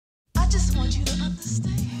just want you to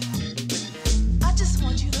understand. I just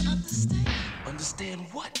want you to understand. Understand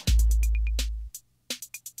what?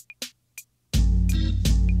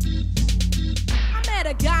 I met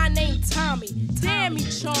a guy named Tommy. Damn, he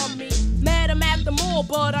charmed me. Met him at the mall,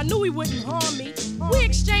 but I knew he wouldn't harm me. We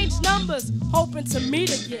exchanged numbers, hoping to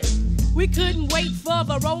meet again. We couldn't wait for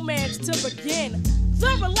the romance to begin. The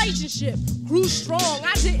relationship grew strong.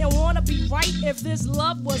 I didn't want to be right if this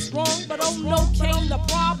love was wrong, but oh no, came the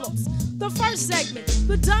problems. The first segment,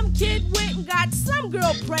 the dumb kid went and got some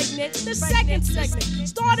girl pregnant. The second segment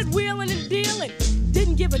started wheeling and dealing.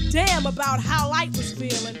 Didn't give a damn about how Lyte was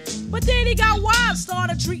feeling. But then he got wild,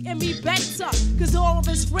 started treating me better. Cause all of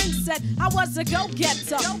his friends said I was a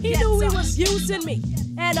go-getter. He knew he was using me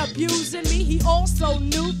and abusing me. He also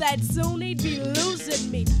knew that soon he'd be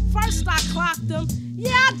losing me. First I clocked him,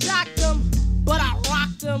 yeah I jocked him, but I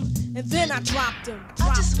rocked him and then I dropped him.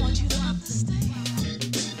 I just want you to understand.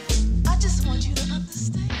 I just want you to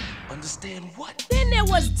understand. Understand what? Then there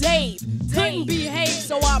was Dave. Couldn't behave,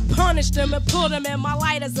 so I punished him and put him in my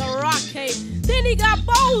light as a rock cave. Then he got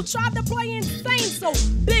bold, tried to play insane, so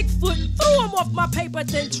Bigfoot threw him off my paper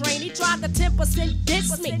thin train. He tried to 10%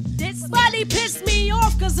 diss me, but he pissed me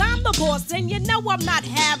off cause I'm the boss, and you know I'm not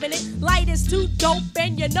having it. Lyte is too dope,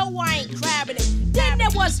 and you know I ain't crabbing it. Then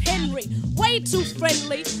there was Henry, way too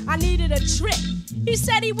friendly. I needed a trip. He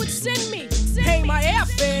said he would send me, pay my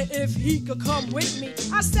airfare if he could come with me.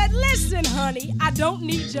 I said, listen, honey, I don't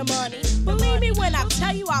need your money. Believe me when I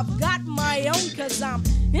tell you I've got my own, cause I'm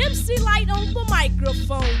MC Lyte on the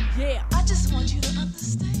microphone, yeah. I just want you to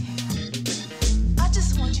understand. I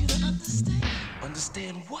just want you to understand.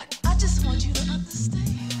 Understand what? I just want you to understand.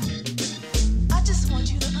 I just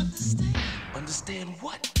want you to understand. Understand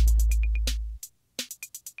what?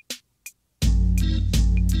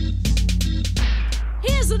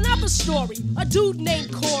 Here's another story, a dude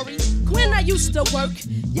named Corey. When I used to work,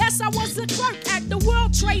 yes, I was a clerk at the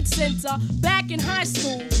World Trade Center back in high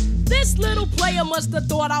school. This little player must have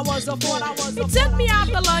thought I was a fool. He took me out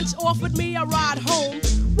to lunch, offered me a ride home.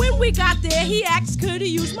 When we got there, he asked could he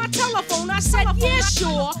use my telephone. I said, yeah,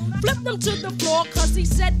 sure. Flipped him to the floor cause he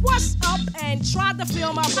said, what's up? And tried to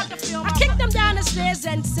feel my butt. I kicked him down the stairs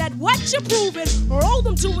and said, what you proving? Rolled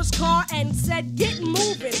him to his car and said, get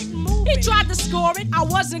moving. He tried to score it, I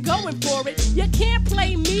wasn't going for it. You can't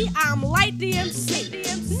play me, I'm Lyte the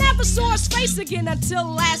MC. Never saw his face again until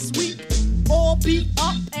last week. All beat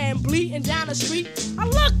up and bleeding down the street. I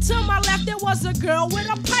looked to my left, there was a girl with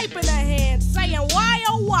a pipe in her hand, saying, why,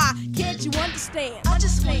 oh why, can't you understand? I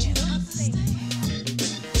just want you to understand.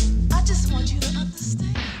 I just want you to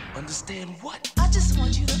understand. Understand what? I just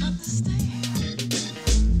want you to understand.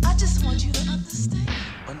 I just want you to understand.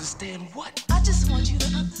 Understand what? I just want you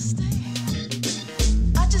to understand.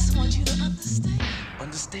 I just want you to understand.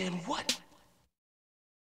 Understand what?